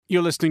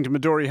You're listening to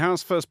Midori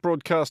House, first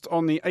broadcast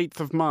on the 8th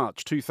of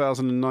March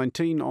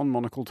 2019 on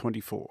Monocle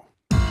 24.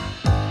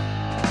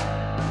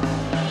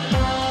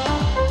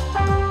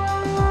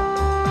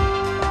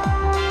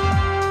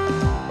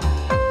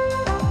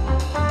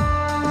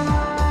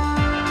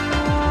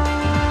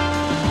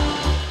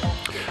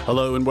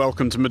 Hello and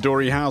welcome to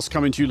Midori House,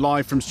 coming to you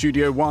live from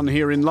Studio One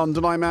here in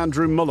London. I'm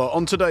Andrew Muller.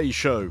 On today's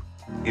show,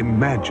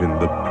 imagine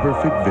the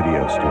perfect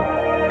video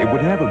store. It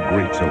would have a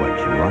great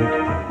selection,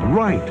 right?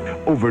 Right!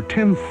 Over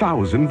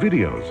 10,000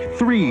 videos.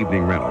 3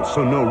 evening rentals,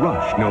 so no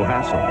rush, no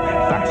hassle.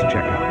 Fast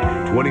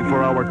checkout.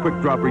 24-hour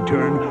quick drop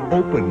return.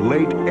 Open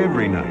late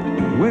every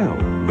night. Well,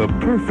 the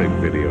perfect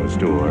video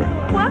store.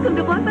 Welcome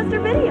to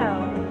Blockbuster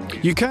Video.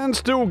 you can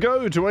still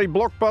go to a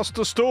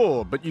Blockbuster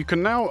store, but you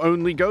can now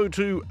only go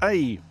to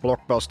a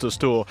Blockbuster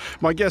store.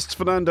 My guests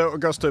Fernando,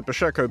 Augusto,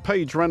 Pacheco,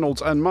 Paige,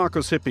 Reynolds and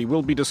Markus Hippi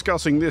will be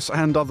discussing this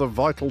and other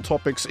vital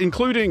topics,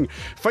 including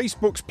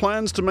Facebook's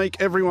plans to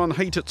make everyone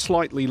hate it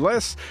slightly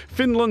less,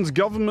 Finland's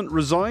government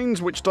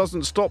resigns, which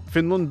doesn't stop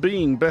Finland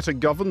being better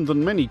governed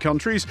than many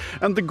countries,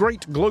 and the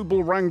great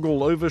global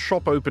wrangle over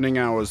shop opening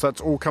hours.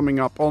 That's all coming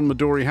up on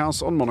Midori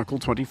House on Monocle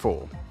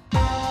 24.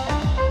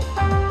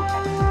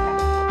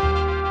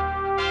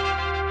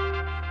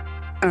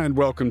 And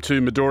welcome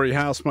to Midori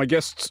House. My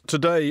guests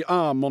today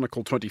are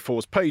Monocle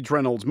 24's Paige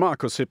Reynolds,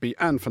 Markus Hippi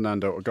and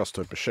Fernando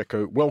Augusto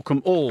Pacheco.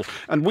 Welcome all.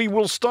 And we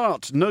will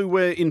start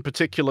nowhere in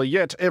particular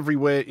yet,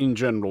 everywhere in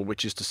general,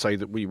 which is to say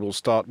that we will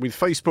start with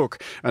Facebook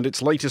and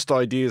its latest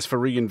ideas for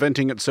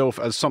reinventing itself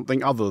as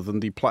something other than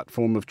the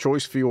platform of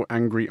choice for your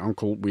angry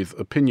uncle with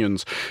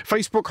opinions.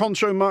 Facebook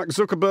honcho Mark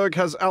Zuckerberg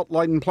has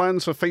outlined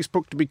plans for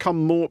Facebook to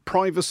become more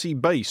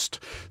privacy-based.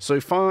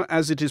 So far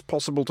as it is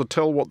possible to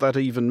tell what that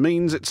even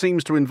means, it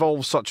seems to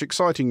involve such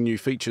exciting new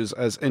features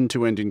as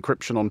end-to-end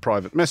encryption on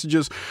private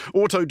messages,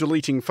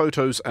 auto-deleting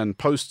photos and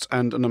posts,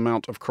 and an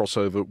amount of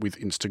crossover with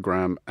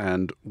Instagram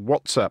and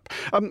WhatsApp.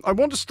 I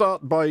want to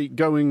start by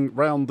going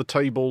round the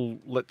table.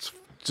 Let's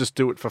just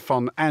do it for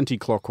fun,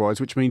 anti-clockwise,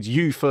 which means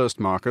you first,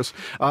 Markus,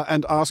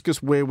 and ask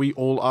us where we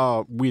all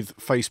are with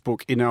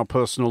Facebook in our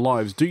personal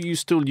lives. Do you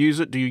still use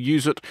it? Do you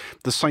use it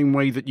the same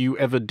way that you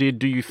ever did?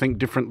 Do you think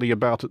differently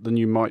about it than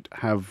you might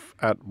have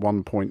at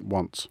one point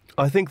once?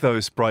 I think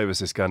those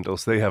privacy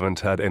scandals, they haven't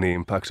had any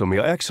impact on me.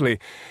 I actually,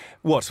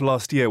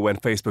 last year when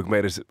Facebook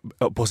made it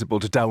possible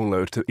to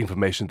download the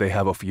information they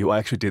have of you, I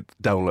actually did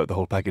download the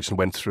whole package and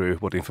went through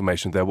what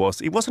information there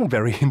was. It wasn't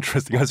very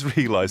interesting. I just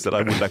realized that I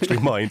wouldn't actually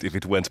mind if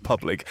it went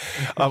public.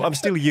 I'm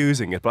still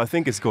using it, but I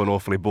think it's gone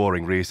awfully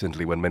boring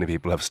recently when many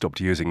people have stopped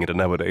using it. And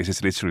nowadays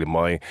it's literally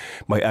my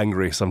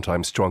angry,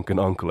 sometimes drunken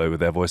uncle over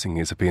there voicing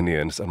his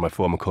opinions and my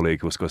former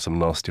colleague who's got some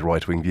nasty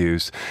right-wing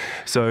views.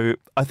 So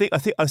I think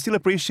I still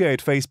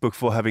appreciate Facebook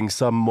for having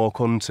some more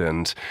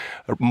content,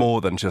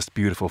 more than just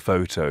beautiful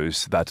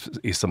photos. That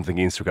is something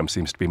Instagram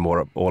seems to be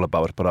more all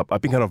about. But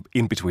I've been kind of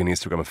in between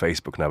Instagram and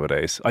Facebook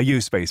nowadays. I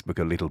use Facebook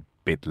a little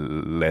bit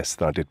less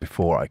than I did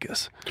before, I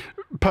guess.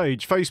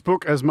 Paige,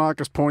 Facebook, as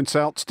Markus points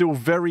out, still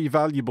very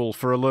valuable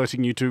for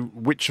alerting you to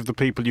which of the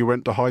people you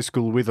went to high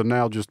school with are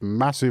now just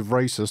massive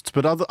racists.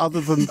 But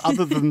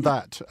other than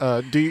that,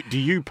 do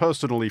you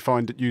personally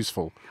find it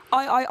useful?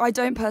 I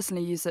don't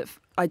personally use it.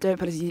 I don't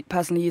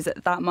personally use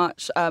it that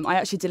much. I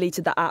actually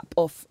deleted the app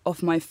off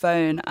my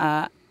phone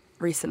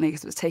recently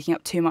because it was taking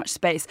up too much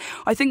space.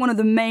 I think one of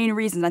the main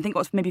reasons, I think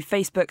what maybe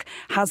Facebook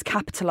has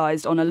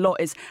capitalised on a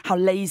lot is how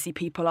lazy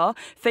people are.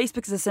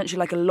 Facebook is essentially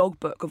like a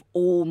logbook of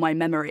all my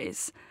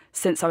memories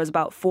since I was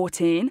about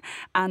 14,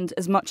 and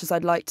as much as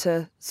I'd like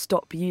to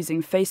stop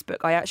using Facebook,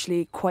 I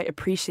actually quite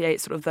appreciate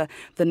sort of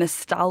the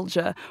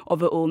nostalgia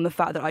of it all and the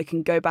fact that I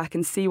can go back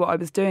and see what I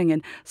was doing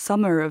in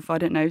summer of,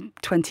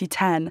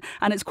 2010,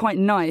 and it's quite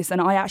nice. And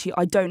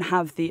I don't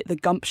have the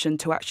gumption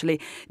to actually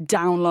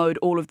download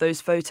all of those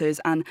photos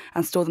and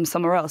store them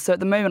somewhere else. So at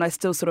the moment I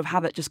still sort of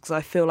have it just because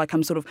I feel like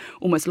I'm sort of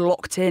almost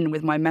locked in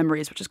with my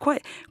memories, which is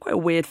quite a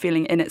weird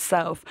feeling in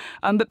itself.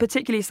 But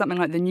particularly something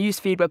like the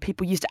newsfeed where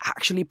people used to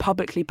actually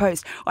publicly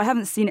post. I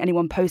haven't seen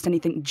anyone post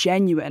anything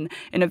genuine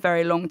in a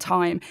very long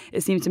time.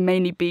 It seems to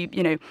mainly be,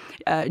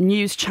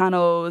 news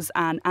channels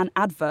and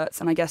adverts,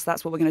 and I guess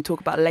that's what we're going to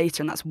talk about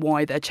later, and that's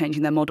why they're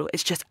changing their model.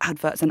 It's just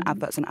adverts and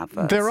adverts and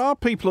adverts. There are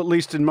people, at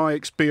least in my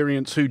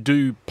experience, who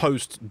do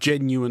post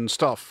genuine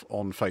stuff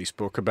on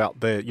Facebook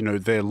about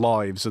their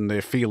lives and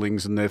their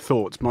feelings and their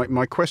thoughts.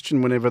 My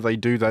question whenever they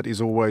do that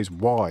is always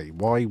why?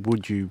 Why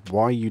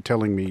are you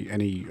telling me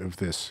any of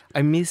this?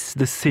 I miss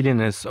the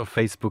silliness of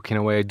Facebook in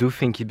a way. I do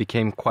think it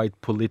became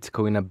quite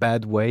political in a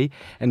bad way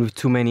and with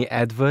too many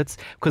adverts.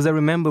 Because I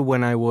remember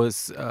when I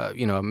was,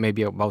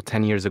 maybe about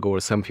 10 years ago or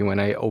something, when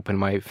I opened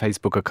my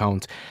Facebook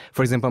account.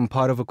 For example, I'm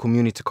part of a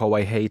community called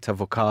I Hate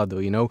Avocado,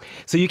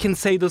 So you can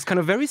say those kind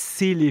of very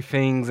silly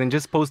things and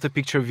just post a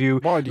picture of you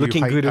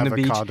looking good on the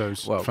beach. Why do you hate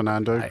avocados, well,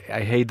 Fernando?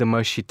 I hate the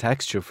mushy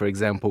texture, for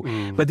example.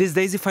 But these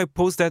days, if I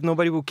post that,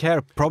 nobody will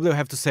care. Probably I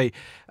have to say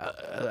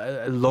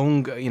a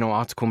long,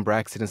 article on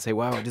Brexit and say,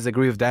 wow, I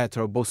disagree with that,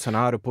 or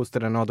Bolsonaro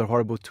posted another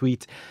horrible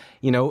tweet.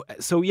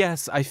 So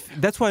yes,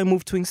 that's why I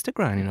moved to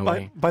Instagram in a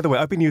way. By the way,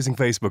 I've been using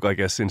Facebook, I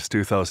guess, since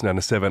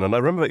 2007, and I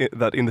remember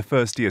that in the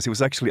first years, it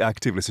was actually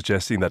actively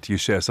suggesting that you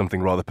share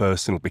something rather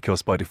personal,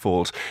 because by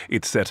default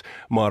it said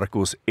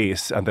Markus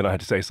is, and then I had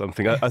to say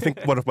something. I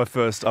think one of my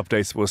first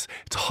updates was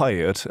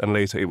tired, and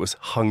later it was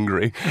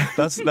hungry.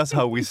 That's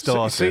how we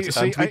started,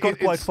 and we got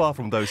quite far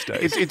from those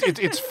days.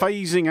 It's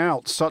phasing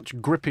out such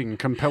gripping,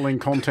 compelling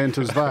content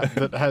as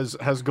that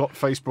has got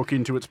Facebook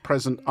into its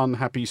present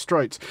unhappy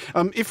straits.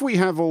 If we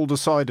have all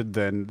decided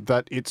then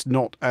that it's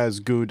not as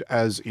good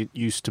as it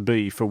used to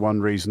be for one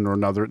reason or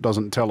another, it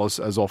doesn't tell us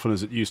as often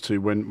as it used to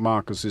when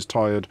Markus is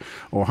tired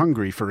or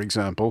hungry, for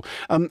example,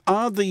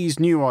 are these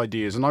new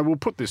ideas, and I will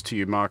put this to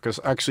you, Markus,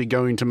 actually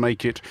going to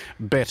make it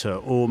better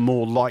or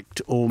more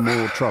liked or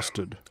more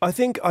trusted? I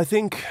think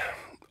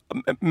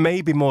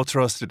maybe more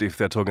trusted if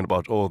they're talking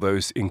about all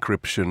those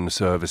encryption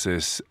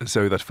services,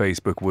 so that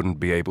Facebook wouldn't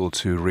be able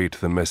to read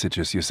the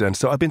messages you send.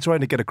 So I've been trying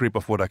to get a grip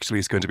of what actually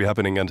is going to be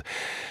happening, and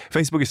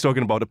Facebook is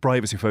talking about a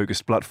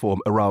privacy-focused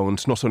platform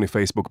around not only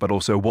Facebook but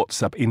also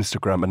WhatsApp,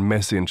 Instagram and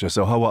Messenger.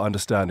 So how I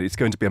understand it, it's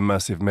going to be a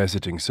massive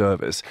messaging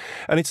service,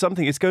 and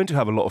it's going to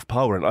have a lot of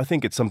power, and I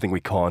think it's something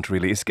we can't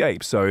really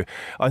escape. So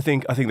I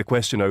think the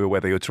question over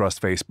whether you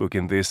trust Facebook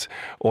in this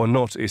or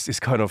not is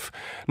kind of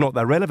not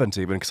that relevant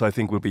even, because I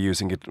think we'll be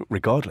using it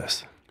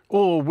regardless.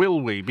 Or will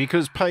we?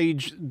 Because,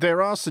 Paige,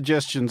 there are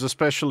suggestions,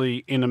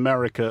 especially in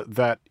America,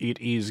 that it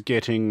is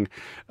getting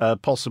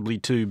possibly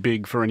too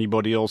big for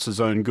anybody else's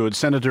own good.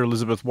 Senator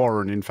Elizabeth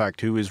Warren, in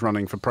fact, who is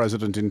running for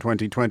president in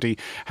 2020,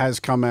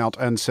 has come out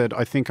and said,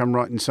 I think I'm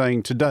right in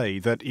saying today,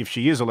 that if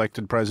she is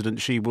elected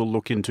president, she will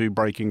look into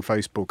breaking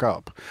Facebook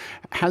up.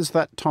 Has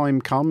that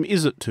time come?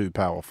 Is it too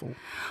powerful?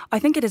 I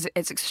think it is.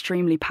 It's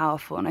extremely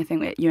powerful, and I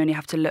think that you only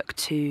have to look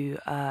to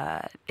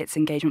its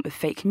engagement with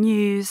fake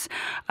news.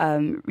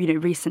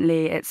 Recently,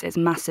 it's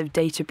massive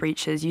data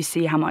breaches. You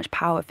see how much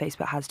power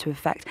Facebook has to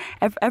affect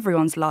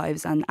everyone's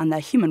lives and their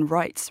human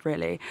rights,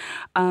 really.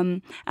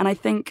 And I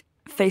think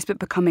Facebook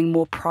becoming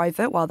more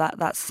private, while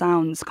that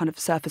sounds kind of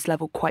surface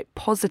level quite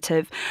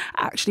positive,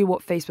 actually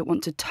what Facebook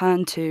want to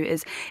turn to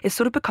is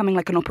sort of becoming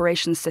like an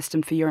operations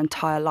system for your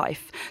entire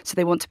life. So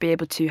they want to be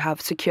able to have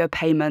secure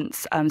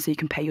payments, so you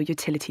can pay your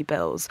utility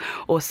bills,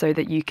 or so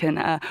that you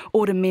can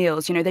order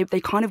meals.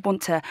 They kind of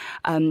want to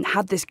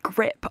have this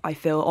grip, I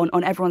feel,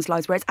 on everyone's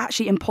lives, where it's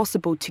actually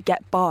impossible to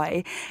get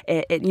by,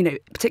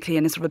 particularly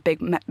in a sort of a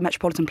big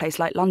metropolitan place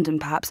like London,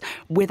 perhaps,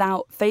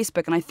 without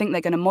Facebook. And I think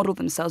they're going to model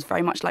themselves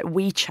very much like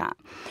WeChat,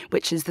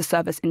 which is the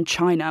service in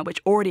China,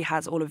 which already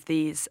has all of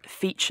these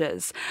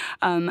features.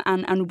 And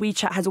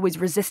WeChat has always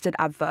resisted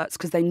adverts,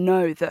 because they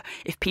know that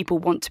if people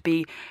want to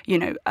be,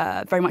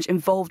 very much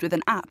involved with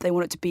an app, they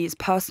want it to be as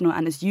personal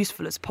and as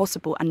useful as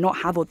possible, and not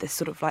have all this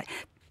sort of like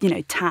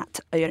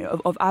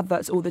of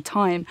adverts all the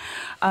time.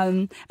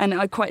 And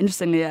quite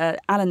interestingly,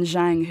 Alan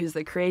Zhang, who's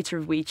the creator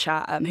of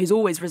WeChat, who's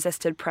always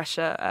resisted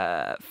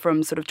pressure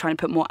from sort of trying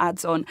to put more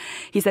ads on,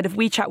 he said if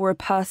WeChat were a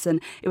person,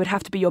 it would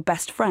have to be your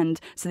best friend,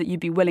 so that you'd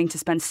be willing to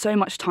spend so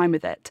much time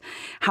with it.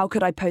 How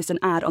could I post an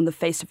ad on the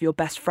face of your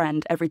best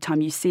friend? Every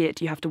time you see it,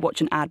 you have to watch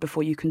an ad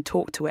before you can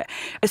talk to it.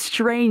 A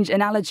strange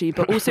analogy,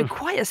 but also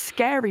quite a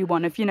scary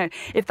one.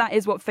 If that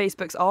is what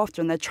Facebook's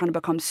after, and they're trying to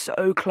become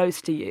so close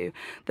to you,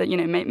 that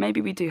maybe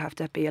we do have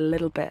to be a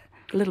little bit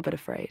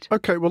afraid.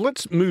 OK, well,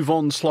 let's move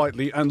on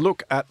slightly and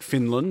look at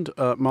Finland,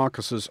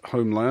 Markus's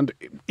homeland.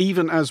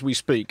 Even as we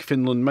speak,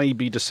 Finland may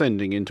be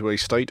descending into a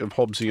state of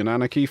Hobbesian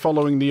anarchy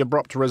following the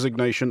abrupt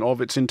resignation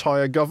of its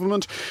entire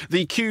government.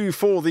 The cue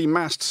for the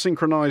massed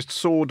synchronised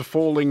sword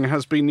falling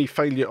has been the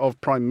failure of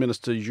Prime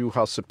Minister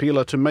Juha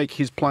Sipilä to make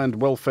his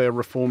planned welfare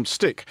reform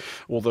stick.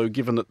 Although,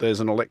 given that there's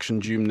an election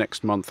due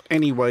next month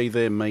anyway,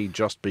 there may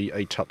just be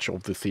a touch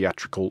of the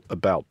theatrical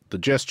about the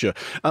gesture.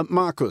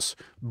 Markus,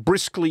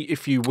 briskly,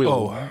 if you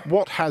will,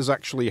 what has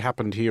actually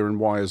happened here, and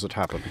why has it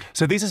happened?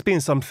 So this has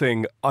been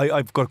something,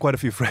 I've got quite a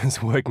few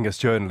friends working as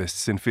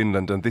journalists in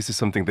Finland, and this is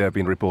something they've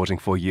been reporting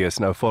for years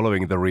now,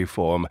 following the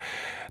reform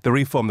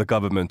the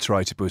government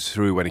tried to push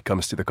through when it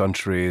comes to the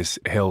country's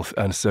health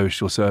and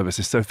social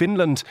services. So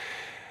Finland,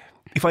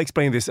 if I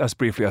explain this as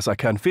briefly as I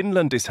can,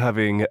 Finland is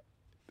having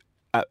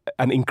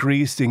an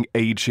increasing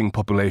aging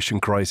population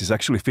crisis.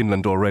 Actually,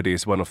 Finland already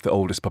is one of the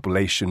oldest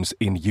populations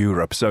in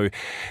Europe. So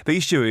the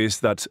issue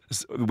is that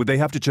they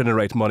have to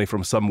generate money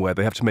from somewhere.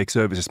 They have to make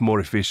services more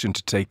efficient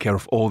to take care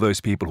of all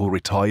those people who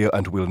retire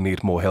and will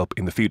need more help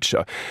in the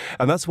future.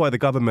 And that's why the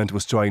government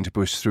was trying to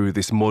push through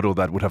this model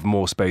that would have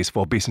more space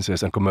for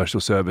businesses and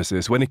commercial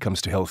services when it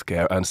comes to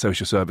healthcare and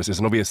social services.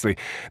 And obviously,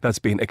 that's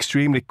been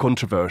extremely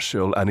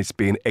controversial, and it's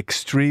been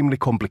extremely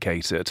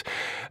complicated.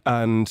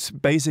 And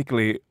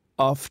basically,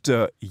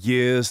 after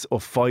years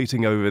of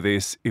fighting over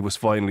this, it was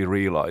finally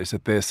realized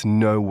that there's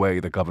no way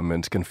the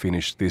government can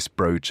finish this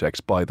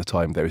project by the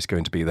time there is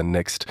going to be the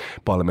next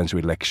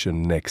parliamentary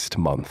election next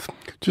month.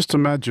 Just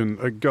imagine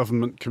a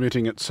government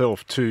committing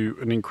itself to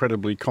an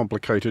incredibly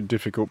complicated,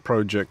 difficult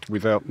project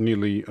without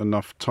nearly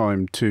enough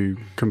time to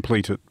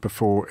complete it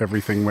before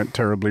everything went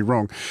terribly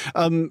wrong.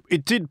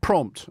 It did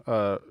prompt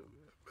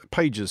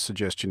Paige's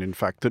suggestion, in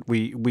fact, that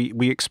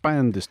we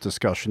expand this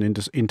discussion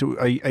into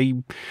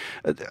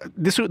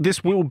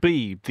this will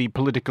be the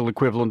political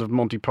equivalent of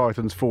Monty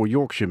Python's Four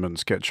Yorkshiremen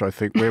sketch, I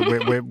think,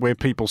 where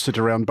people sit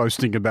around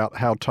boasting about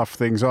how tough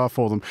things are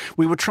for them.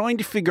 We were trying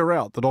to figure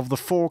out that of the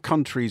 4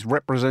 countries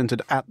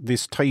represented at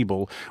this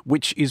table,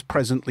 which is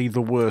presently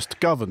the worst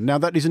governed. Now,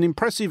 that is an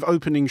impressive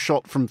opening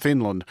shot from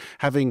Finland,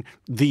 having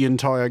the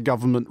entire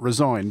government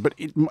resign. But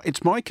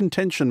it's my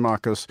contention,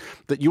 Markus,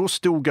 that you're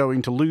still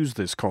going to lose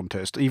this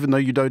contest, even though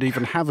you don't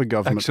even have a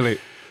government.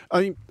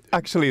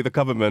 Actually, the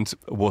government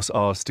was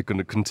asked to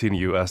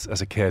continue as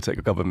a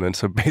caretaker government,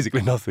 so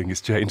basically nothing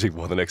is changing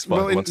for the next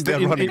 5 months. They're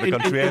running the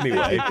country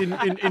anyway.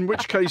 In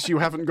which case, you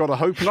haven't got a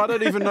hope, and I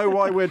don't even know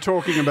why we're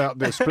talking about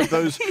this.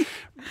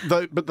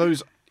 But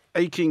those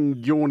aching,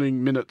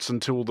 yawning minutes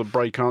until the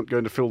break aren't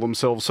going to fill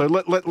themselves. So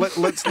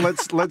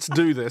let's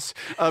do this.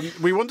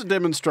 We want to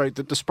demonstrate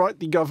that despite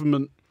the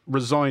government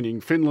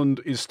resigning,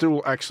 Finland is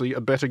still actually a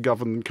better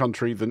governed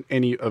country than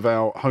any of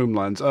our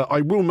homelands.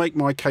 I will make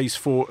my case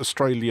for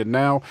Australia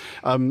now.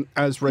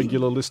 As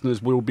regular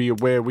listeners will be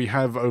aware, we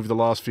have over the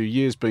last few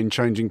years been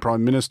changing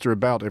Prime Minister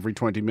about every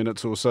 20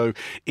 minutes or so.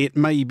 It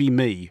may be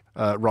me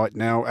right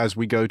now as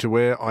we go to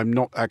air. I'm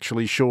not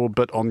actually sure,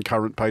 but on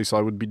current pace I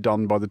would be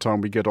done by the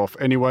time we get off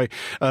anyway.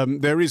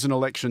 There is an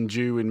election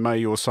due in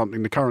May or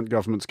something. The current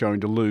government's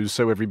going to lose,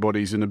 so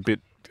everybody's in a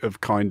bit of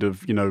kind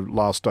of,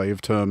 last day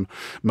of term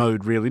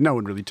mode, really. No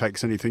one really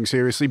takes anything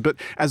seriously. But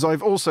as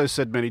I've also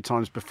said many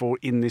times before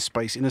in this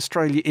space, in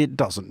Australia, it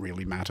doesn't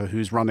really matter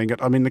who's running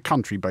it. I mean, the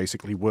country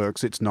basically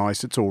works. It's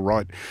nice. It's all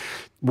right.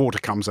 Water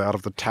comes out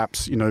of the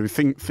taps.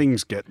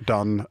 Things get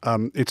done.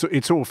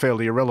 It's all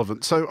fairly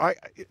irrelevant. So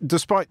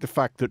despite the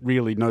fact that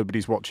really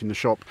nobody's watching the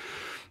shop,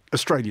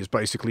 Australia's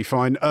basically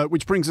fine,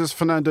 which brings us,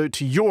 Fernando,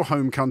 to your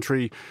home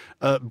country,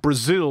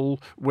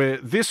 Brazil, where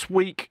this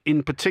week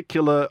in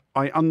particular,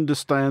 I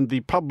understand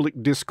the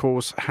public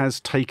discourse has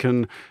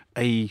taken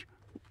a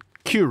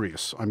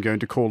curious, I'm going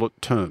to call it,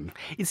 turn.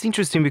 It's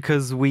interesting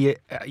because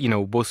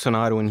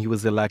Bolsonaro, when he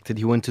was elected,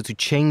 he wanted to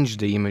change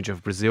the image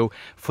of Brazil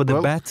for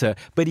the better,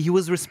 but he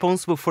was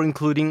responsible for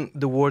including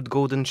the word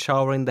golden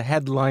shower in the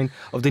headline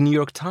of the New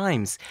York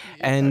Times.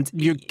 And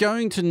you're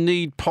going to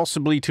need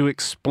possibly to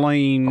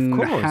explain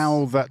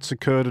how that's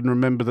occurred, and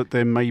remember that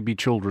there may be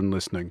children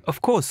listening.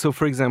 Of course. So,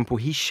 for example,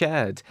 he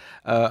shared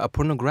a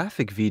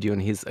pornographic video on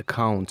his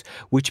account,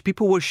 which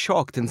people were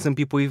shocked, and some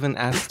people even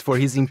asked for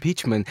his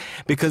impeachment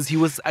because he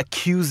was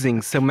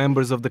accusing some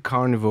members of the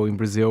carnival in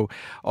Brazil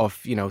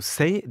of,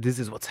 say this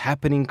is what's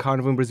happening in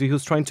carnival in Brazil. He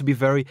was trying to be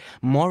very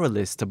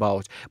moralist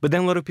about. But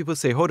then a lot of people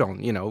say, hold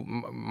on,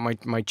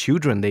 my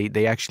children,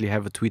 they actually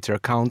have a Twitter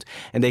account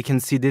and they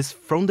can see this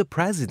from the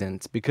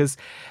president because,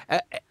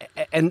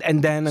 and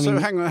then, So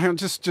hang on,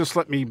 just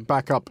let me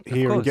back up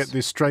here and get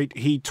this straight.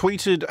 He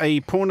tweeted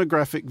a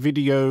pornographic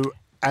video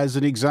as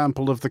an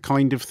example of the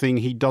kind of thing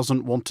he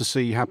doesn't want to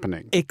see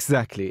happening.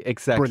 Exactly.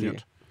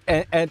 Brilliant.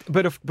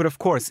 But of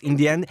course, in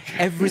the end,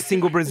 every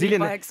single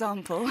Brazilian... By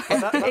example.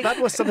 that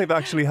was something that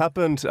actually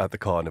happened at the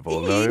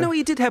carnival, though. No,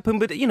 it did happen,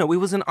 but, it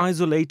was an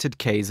isolated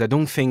case. I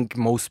don't think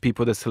most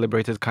people that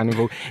celebrated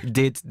carnival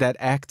did that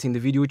act in the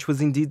video, which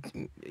was indeed,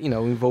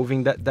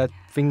 involving that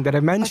thing that I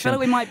mentioned. I feel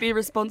like we might be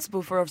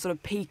responsible for a sort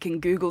of peak in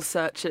Google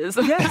searches.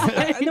 Yes,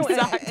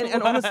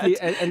 and honestly,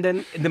 and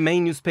then the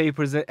main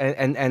newspapers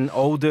and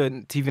all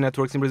the TV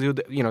networks in Brazil,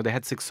 they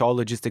had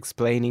sexologists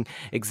explaining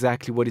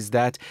exactly what is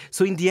that.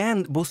 So in the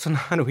end,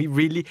 Bolsonaro, he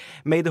really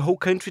made the whole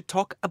country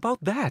talk about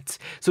that.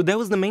 So that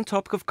was the main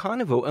topic of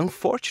Carnival,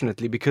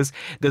 unfortunately, because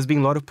there's been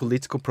a lot of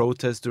political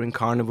protests during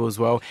Carnival as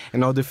well,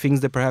 and other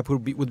things that perhaps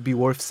would be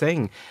worth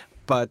saying.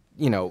 But,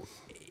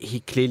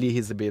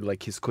 he's a bit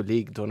like his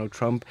colleague Donald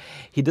Trump.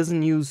 He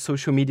doesn't use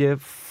social media,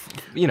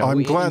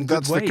 I'm glad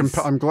that's ways.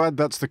 I'm glad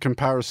that's the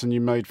comparison you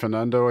made,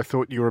 Fernando. I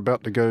thought you were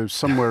about to go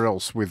somewhere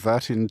else with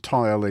that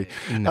entirely.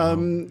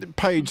 No.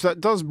 Paige,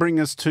 that does bring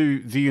us to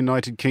the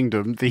United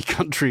Kingdom, the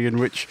country in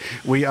which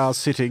we are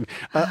sitting.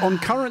 On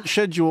current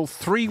schedule,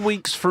 3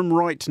 weeks from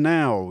right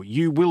now,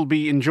 you will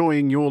be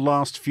enjoying your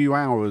last few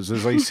hours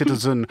as a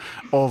citizen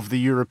of the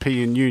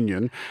European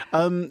Union.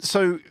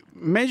 So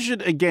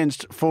measured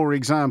against, for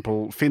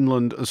example,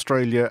 Finland,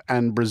 Australia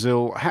and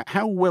Brazil,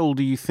 how well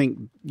do you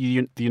think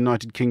the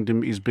United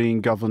Kingdom is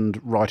being governed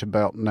right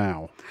about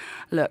now?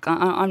 Look,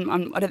 I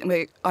don't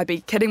think I'd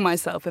be kidding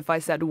myself if I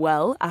said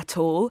well at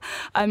all.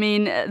 I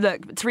mean,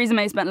 look, Theresa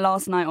May spent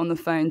last night on the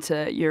phone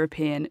to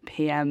European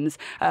PMs,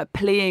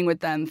 pleading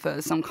with them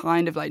for some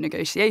kind of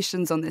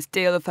negotiations on this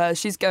deal of hers.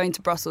 She's going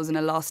to Brussels in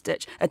a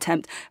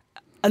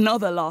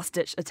another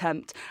last-ditch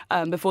attempt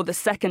before the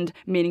second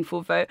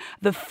meaningful vote.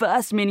 The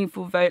first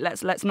meaningful vote,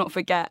 let's not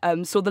forget,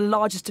 saw the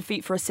largest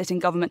defeat for a sitting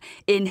government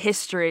in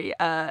history.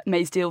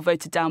 May's deal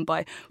voted down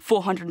by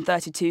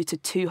 432 to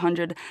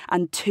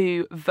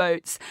 202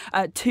 votes.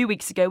 2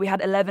 weeks ago, we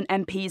had 11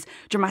 MPs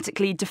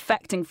dramatically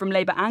defecting from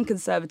Labour and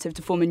Conservative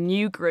to form a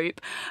new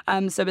group.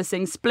 So we're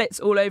seeing splits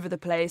all over the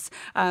place.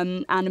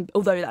 And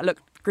although that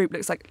looked group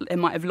looks like it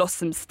might have lost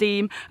some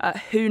steam.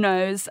 Who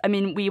knows? I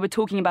mean, we were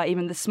talking about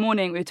even this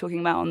morning,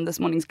 on this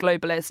morning's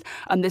Globalist,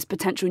 this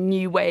potential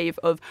new wave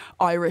of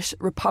Irish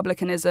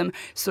republicanism,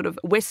 sort of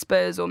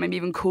whispers or maybe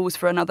even calls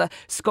for another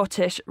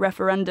Scottish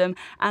referendum.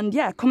 And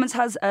yeah, Commons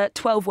has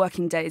 12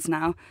 working days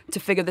now to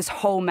figure this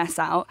whole mess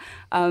out.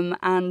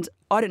 And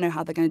I don't know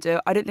how they're going to do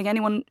it. I don't think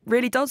anyone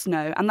really does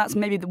know. And that's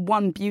maybe the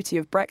one beauty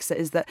of Brexit,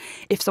 is that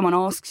if someone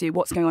asks you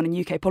what's going on in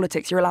UK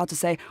politics, you're allowed to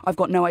say, I've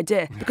got no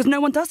idea, because no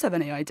one does have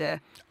any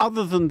idea.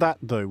 Other than that,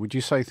 though, would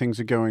you say things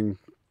are going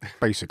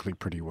basically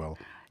pretty well?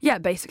 Yeah,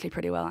 basically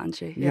pretty well,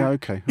 Andrew. Yeah,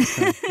 okay.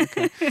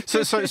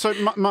 So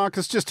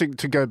Markus, just to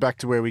go back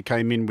to where we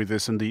came in with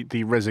this and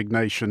the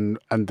resignation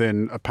and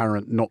then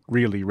apparent not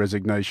really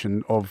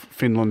resignation of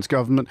Finland's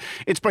government,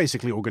 it's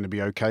basically all going to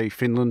be okay,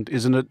 Finland,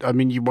 isn't it? I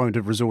mean, you won't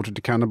have resorted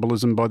to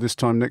cannibalism by this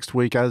time next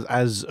week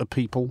as a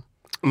people?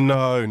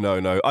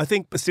 No. I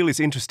think still it's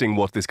interesting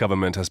what this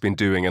government has been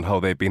doing and how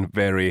they've been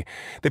very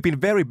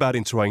bad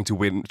in trying to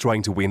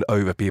win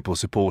over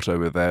people's support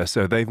over there.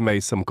 So they've made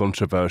some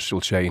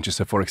controversial changes.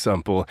 So, for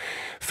example,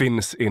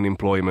 Finns in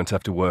employment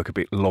have to work a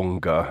bit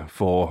longer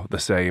for the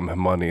same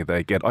money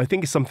they get. I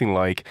think it's something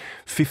like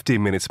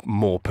 15 minutes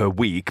more per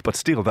week, but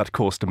still that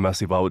caused a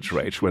massive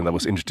outrage when that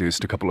was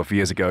introduced a couple of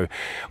years ago.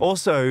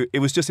 Also, it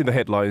was just in the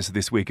headlines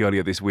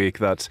earlier this week,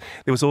 that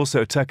there was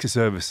also a taxi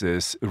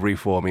services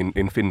reform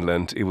in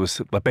Finland. It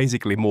was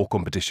basically more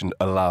competition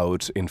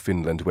allowed in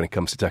Finland when it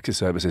comes to taxi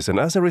services. And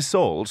as a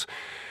result,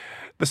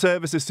 the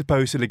services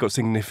supposedly got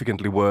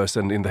significantly worse,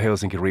 and in the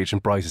Helsinki region,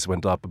 prices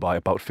went up by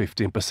about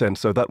 15%.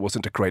 So that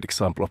wasn't a great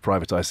example of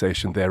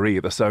privatization there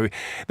either. So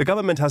the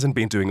government hasn't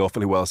been doing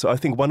awfully well. So I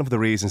think one of the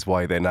reasons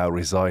why they now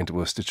resigned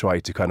was to try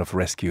to kind of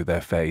rescue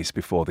their face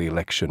before the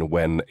election,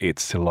 when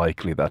it's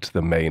likely that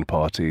the main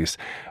parties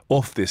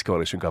of this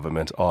coalition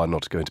government are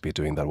not going to be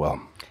doing that well.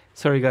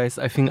 Sorry, guys.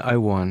 I think I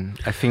won.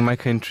 I think my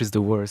country is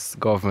the worst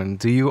government.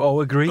 Do you all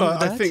agree with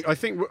that? I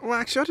think. Well,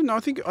 actually, I don't know.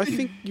 I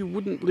think you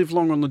wouldn't live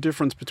long on the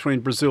difference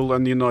between Brazil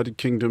and the United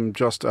Kingdom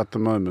just at the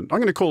moment. I'm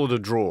going to call it a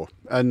draw,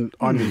 and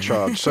I'm in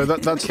charge. So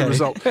that's okay. The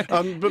result.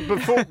 But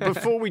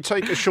before we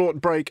take a short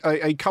break,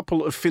 a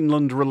couple of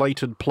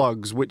Finland-related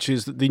plugs, which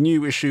is the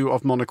new issue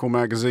of Monocle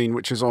magazine,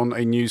 which is on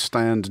a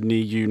newsstand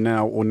near you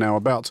now or now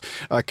about,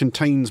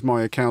 contains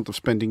my account of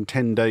spending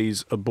 10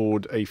 days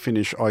aboard a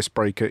Finnish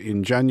icebreaker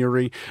in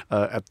January.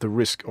 At the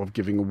risk of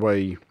giving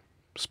away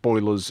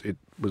spoilers, it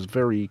was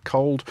very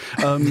cold.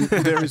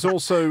 There is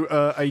also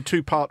a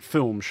two-part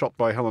film shot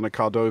by Helena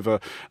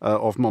Cardova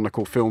of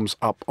Monocle Films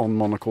up on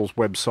Monocle's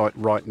website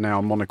right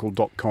now,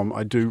 monocle.com.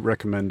 I do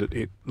recommend it.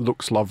 It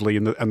looks lovely,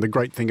 and the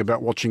great thing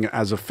about watching it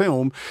as a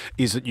film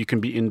is that you can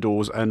be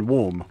indoors and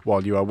warm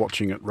while you are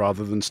watching it,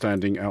 rather than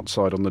standing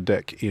outside on the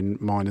deck in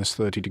minus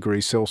 30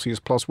 degrees Celsius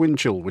plus wind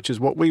chill, which is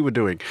what we were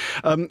doing.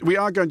 We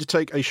are going to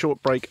take a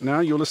short break now.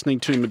 You're listening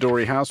to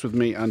Midori House with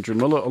me, Andrew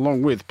Muller,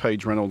 along with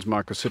Paige Reynolds,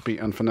 Markus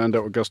Hippi and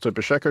Fernando Augusto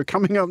Pacheco.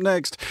 Coming up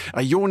next,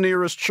 are your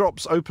nearest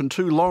shops open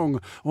too long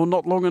or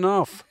not long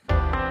enough?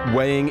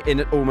 Weighing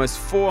in at almost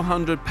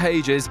 400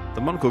 pages,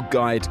 the Monocle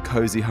Guide to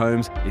Cozy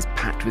Homes is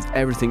packed with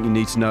everything you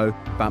need to know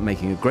about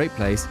making a great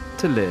place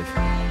to live.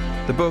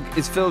 The book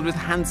is filled with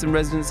handsome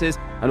residences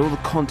and all the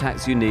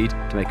contacts you need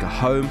to make a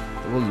home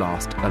that will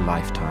last a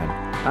lifetime.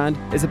 And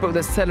it's a book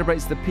that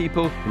celebrates the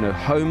people who know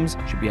homes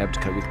should be able to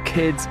cope with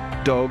kids,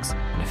 dogs,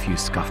 and a few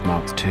scuff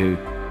marks too.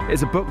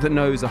 It's a book that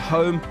knows a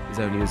home is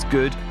only as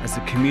good as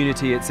the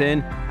community it's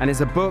in, and it's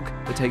a book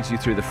that takes you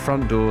through the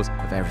front doors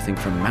of everything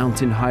from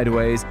mountain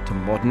hideaways to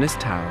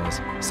modernist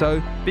towers.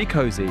 So be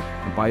cozy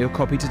and buy your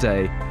copy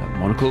today at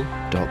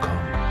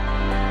monocle.com.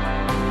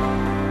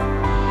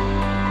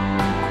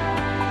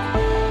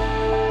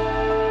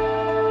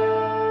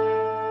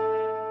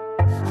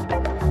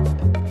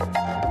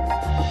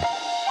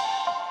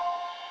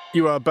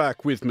 You are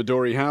back with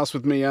Midori House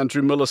with me,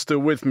 Andrew Muller. Still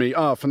with me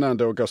are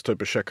Fernando Augusto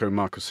Pacheco,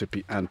 Markus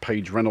Hippi and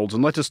Paige Reynolds.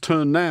 And let us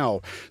turn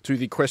now to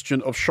the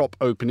question of shop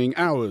opening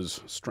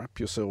hours. Strap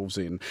yourselves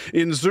in.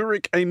 In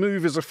Zurich, a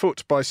move is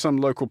afoot by some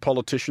local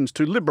politicians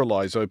to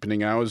liberalise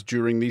opening hours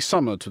during the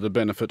summer to the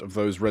benefit of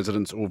those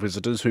residents or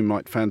visitors who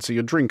might fancy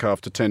a drink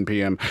after 10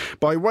 p.m.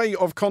 By way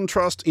of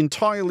contrast,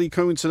 entirely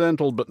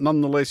coincidental but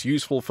nonetheless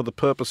useful for the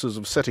purposes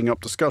of setting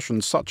up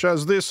discussions such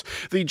as this,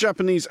 the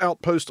Japanese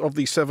outpost of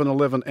the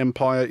 7-Eleven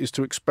empire is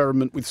to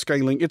experiment with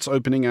scaling its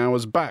opening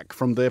hours back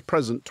from their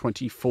present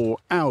 24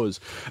 hours.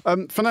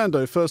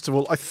 Fernando, first of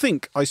all, I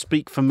think I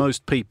speak for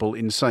most people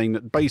in saying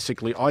that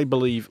basically I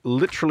believe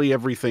literally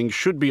everything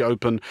should be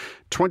open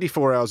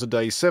 24 hours a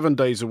day, 7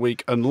 days a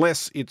week,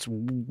 unless it's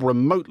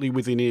remotely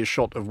within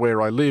earshot of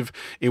where I live,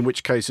 in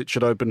which case it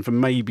should open for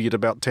maybe at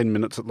about 10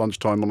 minutes at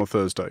lunchtime on a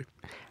Thursday.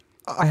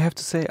 I have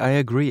to say, I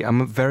agree.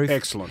 I'm a very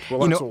Excellent.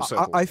 Well, that's all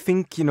settled. I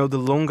think the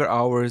longer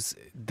hours,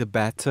 the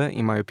better,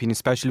 in my opinion.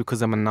 Especially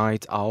because I'm a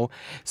night owl,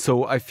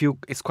 so I feel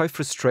it's quite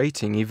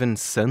frustrating. Even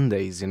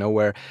Sundays,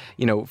 where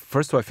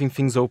first of all, I think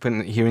things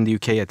open here in the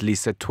UK at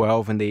least at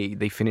 12, and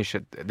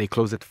they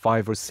close at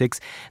 5 or 6.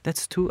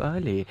 That's too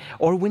early.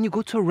 Or when you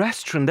go to a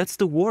restaurant, that's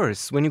the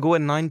worst. When you go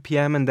at 9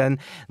 p.m. and then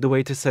the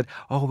waiter said,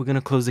 "Oh, we're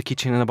gonna close the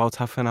kitchen in about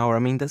half an hour." I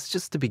mean, that's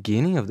just the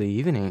beginning of the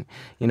evening.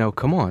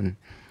 Come on.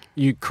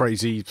 You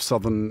crazy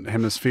Southern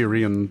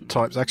Hemispherian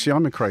types. Actually,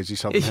 I'm a crazy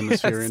Southern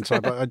Hemispherian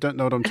type. I don't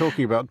know what I'm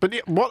talking about. But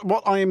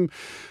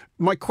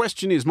my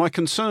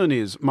concern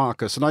is,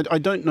 Markus, and I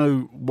don't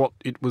know what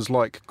it was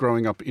like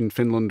growing up in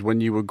Finland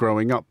when you were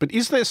growing up, but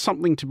is there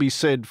something to be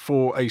said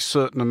for a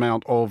certain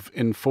amount of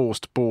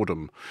enforced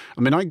boredom?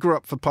 I mean, I grew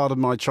up for part of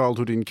my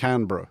childhood in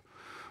Canberra,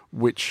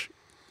 which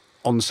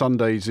on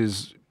Sundays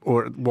is,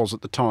 or it was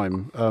at the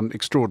time,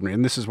 extraordinary.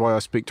 And this is why I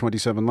speak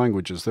 27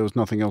 languages. There was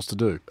nothing else to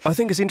do. I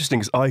think it's interesting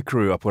because I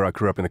grew up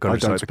in the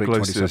countryside. I don't speak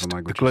 27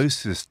 languages. The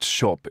closest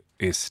shop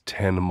is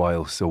 10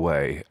 miles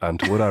away.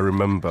 And what I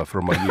remember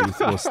from my youth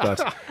was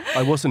that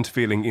I wasn't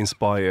feeling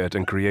inspired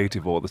and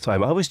creative all the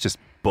time. I was just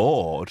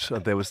bored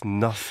and there was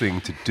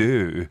nothing to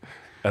do.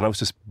 And I was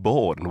just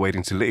bored and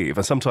waiting to leave.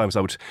 And sometimes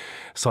I would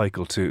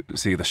cycle to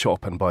see the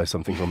shop and buy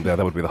something from there.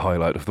 That would be the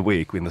highlight of the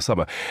week in the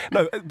summer.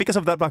 No, because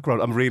of that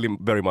background, I'm really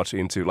very much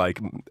into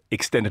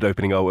extended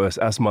opening hours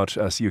as much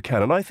as you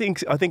can. And I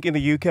think in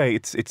the UK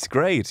it's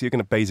great. You're going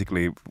to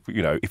basically,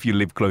 if you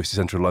live close to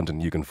central London,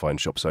 you can find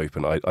shops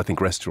open. I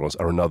think restaurants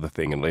are another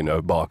thing,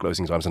 and bar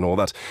closing times and all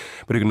that.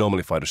 But you can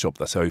normally find a shop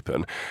that's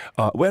open.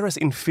 Whereas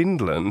in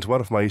Finland, one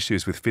of my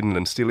issues with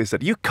Finland still is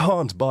that you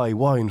can't buy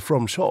wine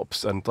from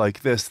shops, and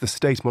there's the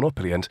state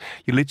monopoly, and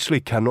you literally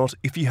cannot,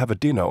 if you have a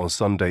dinner on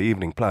Sunday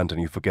evening planned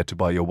and you forget to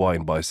buy your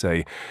wine by,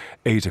 say,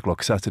 8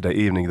 o'clock Saturday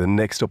evening, the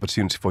next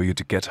opportunity for you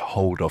to get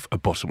hold of a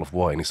bottle of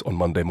wine is on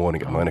Monday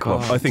morning at 9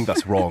 o'clock. I think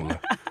that's wrong.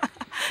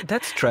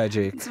 That's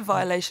tragic. It's a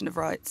violation of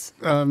rights.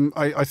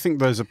 I think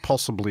those are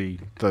possibly,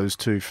 those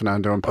two,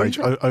 Fernando and Paige,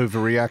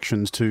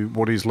 overreactions to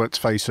what is, let's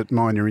face it,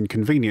 minor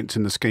inconvenience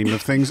in the scheme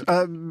of things.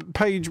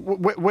 Paige,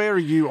 where are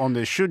you on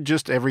this? Should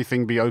just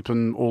everything be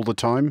open all the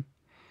time?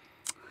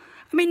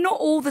 I mean, not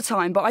all the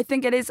time, but I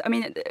think it is,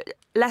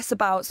 less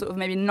about sort of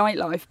maybe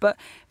nightlife, but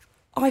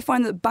I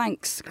find that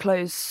banks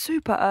close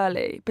super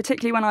early,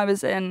 particularly when I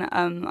was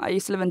I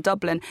used to live in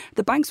Dublin.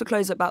 The banks would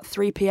close at about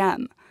 3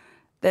 p.m.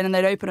 Then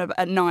they'd open up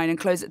at 9 and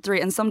close at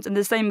 3. And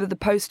the same with the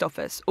post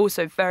office,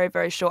 also very,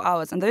 very short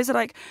hours. And those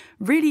are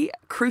really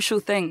crucial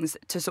things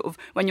to sort of,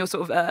 when you're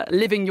sort of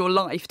living your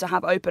life, to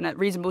have open at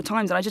reasonable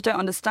times. And I just don't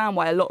understand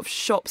why a lot of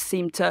shops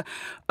seem to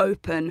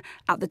open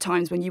at the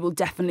times when you will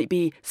definitely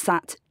be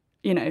sat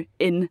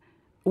in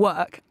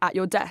work at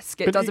your desk.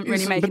 It doesn't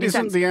really make any sense.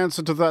 But isn't the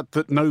answer to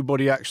that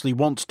nobody actually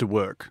wants to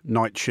work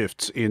night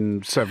shifts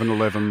in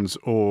 7-Elevens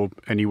or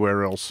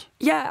anywhere else?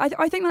 Yeah,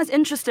 I think that's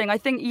interesting. I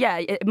think,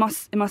 it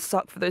must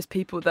suck for those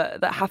people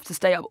that have to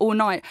stay up all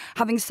night.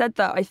 Having said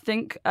that, I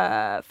think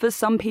for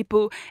some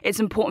people, it's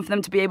important for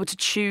them to be able to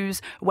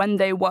choose when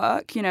they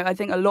work. I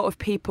think a lot of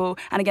people,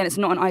 and again, it's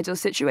not an ideal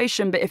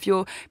situation, but if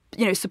you're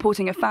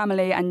supporting a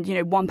family and,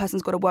 one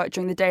person's got to work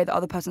during the day, the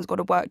other person's got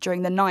to work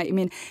during the night. I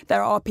mean,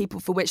 there are people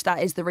for which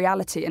that is the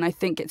reality. And I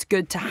think it's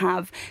good to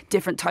have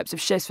different types of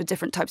shifts for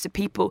different types of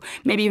people.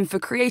 Maybe even for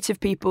creative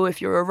people,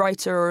 if you're a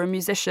writer or a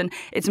musician,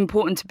 it's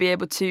important to be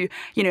able to,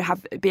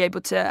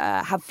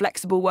 have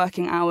flexible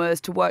working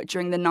hours, to work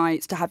during the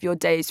nights, to have your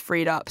days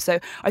freed up. So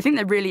I think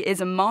there really is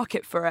a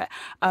market for it.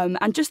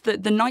 And just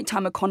the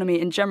nighttime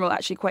economy in general,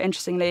 actually, quite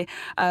interestingly,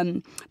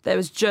 there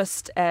was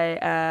just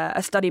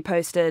a study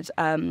posted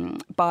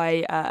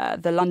by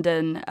the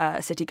London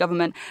city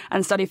government, and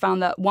the study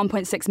found that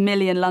 1.6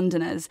 million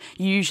Londoners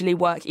usually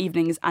work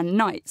evenings and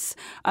nights.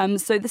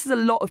 So this is a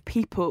lot of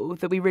people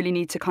that we really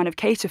need to kind of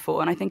cater for,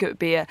 and I think it would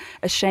be a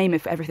shame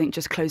if everything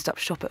just closed up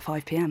shop at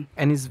 5 p.m.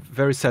 And it's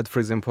very sad. For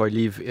example, I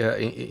live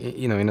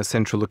in a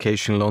central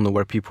location in London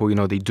where people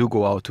they do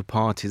go out to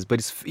parties, but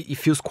it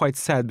feels quite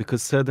sad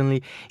because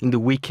suddenly in the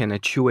weekend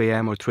at 2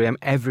 a.m. or 3 a.m.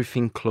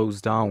 everything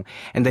closed down,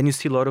 and then you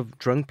see a lot of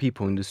drunk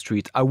people in the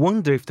street. I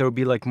wonder if there would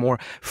be more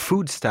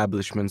food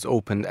establishments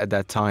opened at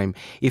that time,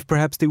 if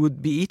perhaps they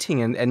would be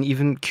eating and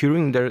even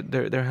curing their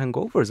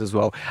hangovers as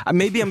well.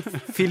 Maybe I'm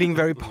feeling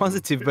very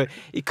positive, but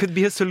it could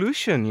be a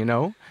solution,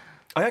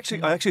 I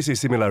actually see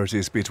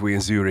similarities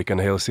between Zurich and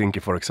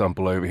Helsinki, for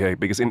example, over here,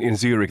 because in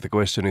Zurich the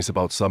question is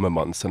about summer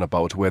months and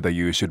about whether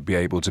you should be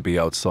able to be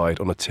outside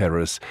on a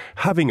terrace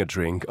having a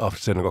drink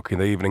after 10 o'clock in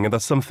the evening, and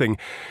that's something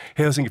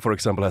Helsinki, for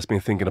example, has been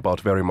thinking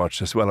about very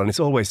much as well, and it's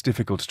always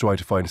difficult to try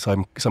to find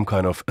some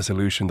kind of a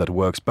solution that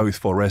works both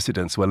for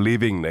residents who are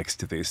living next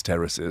to these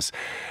terraces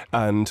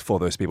and for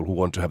those people who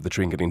want to have the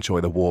drink and enjoy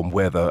the warm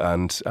weather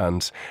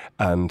and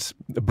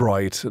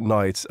bright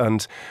nights.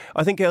 And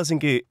I think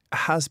Helsinki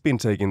has been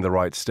taking the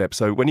right step.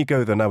 So when you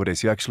go there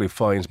nowadays, you actually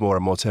find more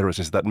and more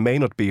terraces that may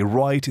not be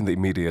right in the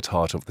immediate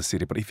heart of the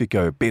city, but if you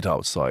go a bit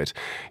outside,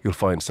 you'll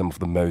find some of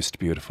the most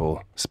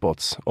beautiful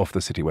spots of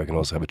the city where you can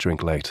also have a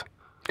drink late.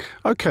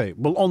 OK,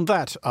 well, on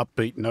that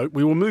upbeat note,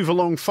 we will move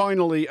along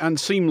finally and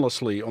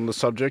seamlessly on the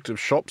subject of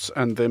shops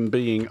and them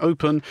being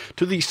open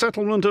to the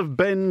settlement of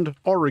Bend,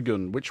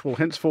 Oregon, which will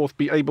henceforth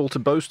be able to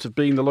boast of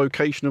being the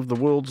location of the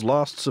world's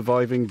last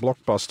surviving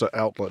Blockbuster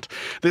outlet.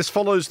 This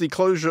follows the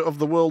closure of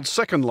the world's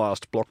second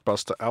last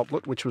Blockbuster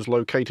outlet, which was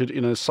located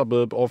in a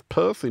suburb of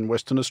Perth in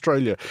Western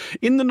Australia.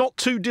 In the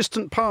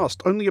not-too-distant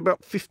past, only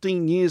about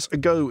 15 years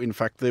ago, in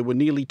fact, there were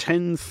nearly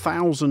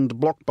 10,000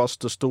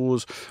 Blockbuster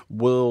stores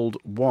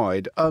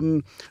worldwide.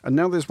 And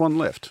now there's one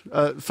left.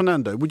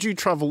 Fernando, would you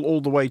travel all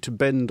the way to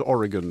Bend,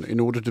 Oregon in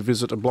order to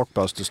visit a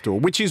Blockbuster store,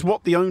 which is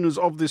what the owners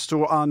of this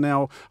store are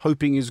now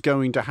hoping is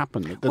going to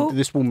happen, that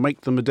this will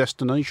make them a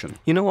destination?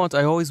 You know what?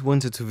 I always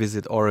wanted to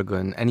visit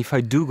Oregon, and if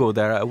I do go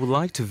there, I would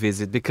like to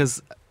visit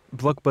because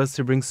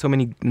Blockbuster brings so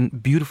many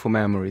beautiful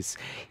memories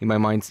in my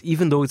mind,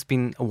 even though it's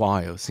been a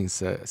while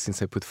since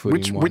I put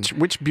foot in one.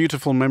 Which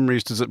beautiful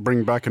memories does it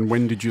bring back, and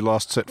when did you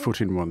last set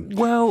foot in one?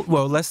 Well,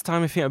 last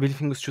time I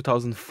believe it was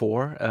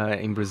 2004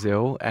 in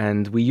Brazil,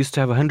 and we used to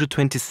have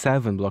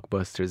 127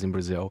 Blockbusters in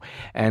Brazil.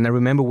 And I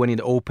remember when it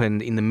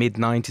opened in the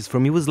mid-90s, for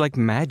me it was like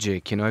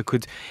magic. You know,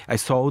 I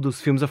saw all those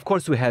films. Of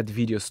course, we had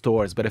video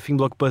stores, but I think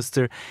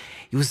Blockbuster,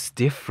 it was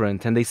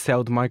different, and they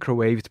sold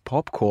microwaved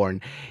popcorn.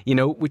 You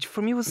know, which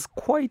for me was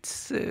quite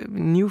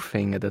new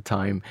thing at the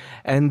time.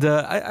 And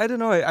I don't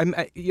know,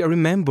 I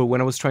remember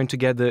when I was trying to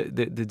get the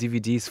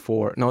DVDs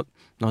for not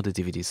the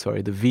DVDs,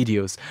 sorry, the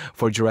videos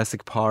for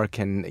Jurassic Park,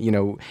 and you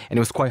know, and it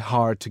was quite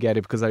hard to get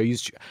it because I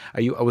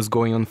was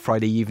going on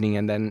Friday evening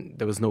and then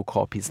there was no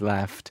copies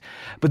left.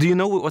 But do you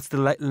know what's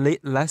the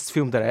last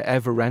film that I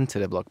ever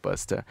rented at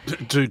Blockbuster?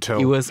 Do tell.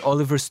 It was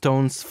Oliver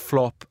Stone's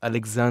flop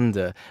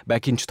Alexander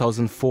back in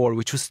 2004,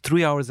 which was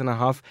 3 hours and a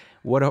half.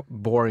 What a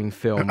boring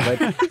film,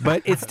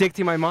 but it stuck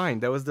in my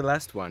mind. That was the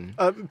last one.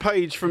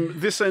 Paige, from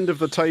this end of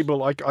the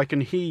table, I can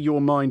hear your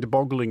mind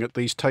boggling at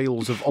these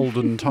tales of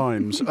olden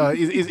times.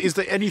 Is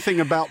there anything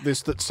about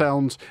this that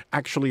sounds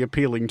actually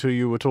appealing to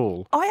you at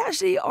all?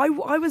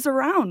 I was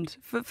around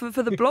for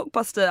the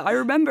Blockbuster. I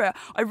remember.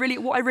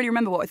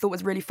 What I thought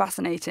was really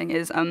fascinating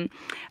is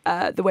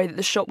the way that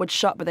the shop would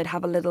shut, but they'd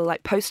have a little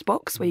like post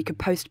box where you could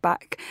post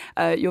back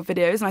your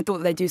videos, and I thought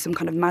that they'd do some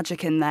kind of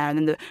magic in there,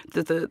 and then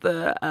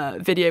the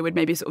video would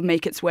maybe sort of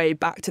make its way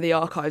back to the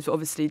archives. But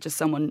obviously, just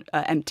someone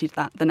emptied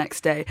that the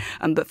next day.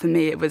 But for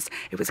me, it was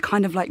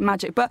kind of like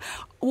magic. But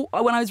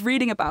when I was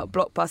reading about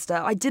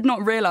Blockbuster, I did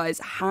not realise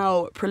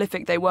how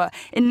prolific they were.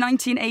 In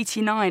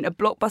 1989, a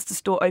Blockbuster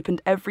store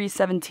opened every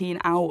 17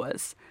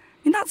 hours.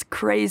 I mean, that's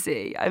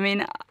crazy. I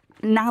mean,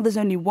 now there's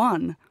only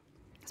one.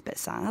 It's a bit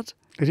sad.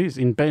 It is,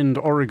 in Bend,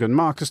 Oregon.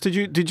 Markus, did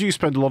you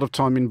spend a lot of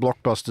time in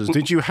Blockbusters?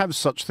 Did you have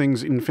such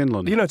things in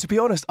Finland? You know, to be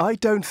honest, I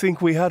don't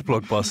think we had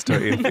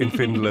Blockbuster in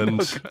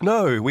Finland.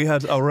 No, we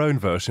had our own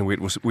version,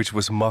 which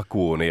was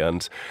Makuuni,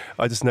 and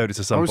I just noticed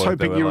at some point... I was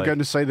hoping you were going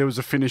to say there was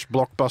a Finnish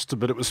Blockbuster,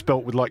 but it was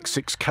spelt with like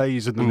 6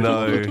 Ks in the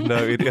middle. No,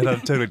 it had a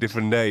totally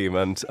different name,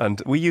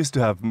 and we used to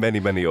have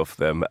many of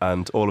them,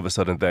 and all of a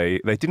sudden they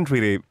didn't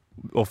really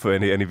offer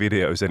any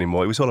videos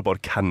anymore. It was all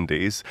about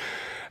candies.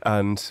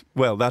 And,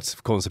 well, that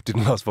concept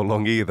didn't last for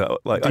long either.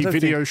 Like, the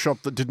video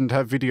shop that didn't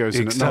have videos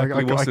in it. No,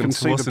 I can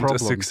see the problem. A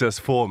success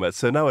format.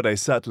 So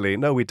nowadays, sadly,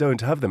 no, we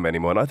don't have them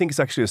anymore. And I think it's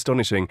actually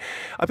astonishing.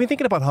 I've been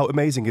thinking about how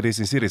amazing it is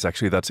in cities,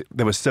 actually, that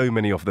there were so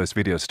many of those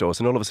video stores,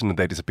 and all of a sudden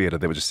they disappeared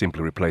and they were just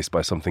simply replaced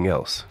by something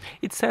else.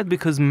 It's sad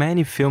because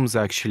many films,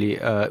 actually,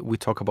 we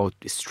talk about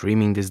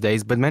streaming these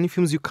days, but many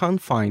films you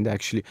can't find,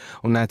 actually,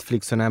 on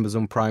Netflix, on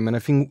Amazon Prime. And I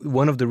think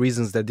one of the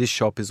reasons that this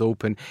shop is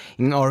open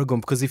in Oregon,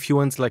 because if you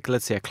want, like,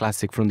 let's say, a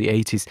classic from the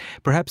 80s,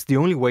 perhaps the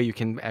only way you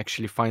can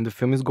actually find the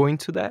film is going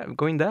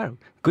there.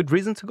 Good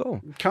reason to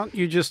go. Can't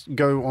you just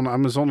go on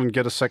Amazon and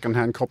get a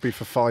second-hand copy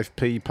for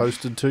 5p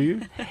posted to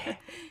you?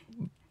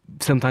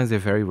 Sometimes they're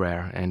very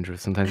rare, Andrew.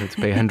 Sometimes you have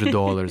to pay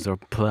 $100 or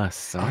plus.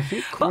 So. I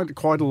think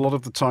quite a lot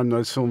of the time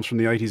those films from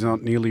the 80s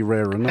aren't nearly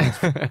rare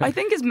enough. I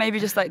think it's maybe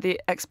just like the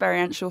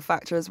experiential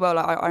factor as well.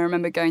 Like, I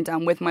remember going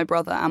down with my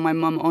brother and my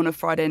mum on a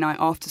Friday night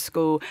after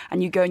school,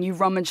 and you go and you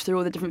rummage through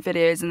all the different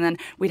videos, and then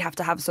we'd have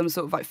to have some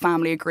sort of like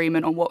family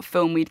agreement on what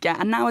film we'd get.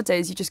 And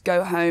nowadays you just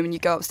go home and you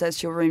go upstairs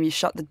to your room, you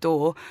shut the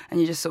door, and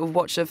you just sort of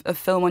watch a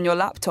film on your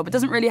laptop. It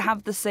doesn't really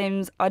have the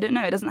same, I don't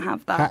know, it doesn't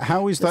have that.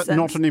 How is that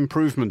not an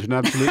improvement in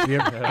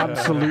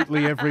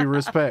absolutely every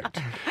respect?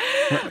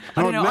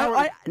 I don't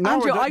know.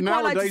 Andrew, I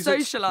quite like to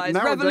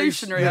socialise.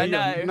 Revolutionary, I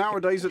know.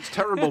 Nowadays it's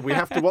terrible. We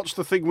have to watch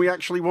the thing we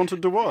actually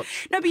wanted to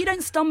watch. No, but you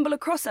don't stumble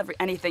across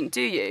anything,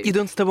 do you? You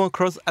don't stumble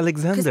across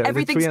Alexander. Because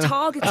everything's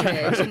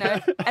targeted, you know.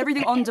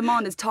 Everything on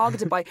demand is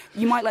targeted by,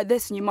 you might like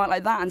this and you might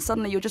like that, and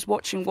suddenly you're just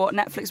watching what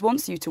Netflix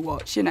wants you to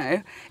watch, you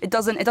know. It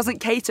doesn't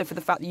cater for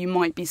the fact that you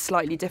might be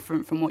slightly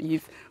different from what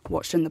you've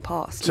watched in the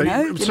past,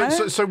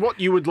 So what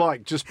you would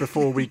like, just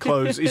before we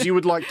close, is you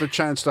would like the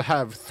chance to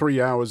have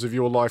 3 hours of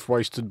your life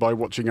wasted by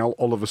watching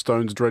Oliver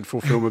Stone's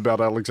dreadful film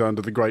about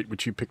Alexander the Great,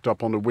 which you picked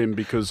up on a whim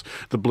because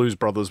the Blues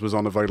Brothers was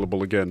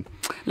unavailable again?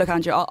 Look,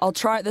 Andrew, I'll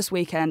try it this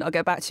weekend. I'll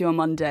get back to you on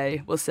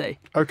Monday. We'll see.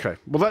 OK.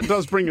 Well, that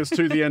does bring us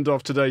to the end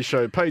of today's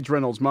show. Paige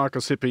Reynolds,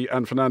 Markus, Hippi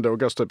and Fernando,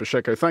 Augusto,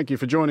 Pacheco, thank you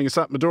for joining us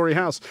at Midori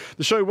House.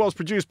 The show was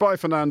produced by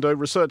Fernando,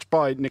 researched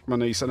by Nick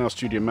Manise, and our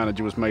studio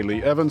manager was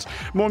Maylee Evans.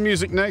 More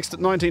music next at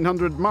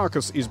 1900.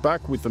 Markus is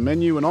back with the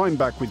menu, and I'm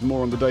back with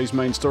more on the day's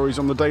main stories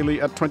on the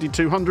Daily at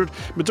 2200.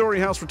 Midori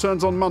House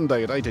returns on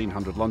Monday at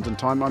 1800 London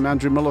time. I'm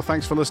Andrew Muller.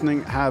 Thanks for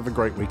listening. Have a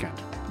great weekend.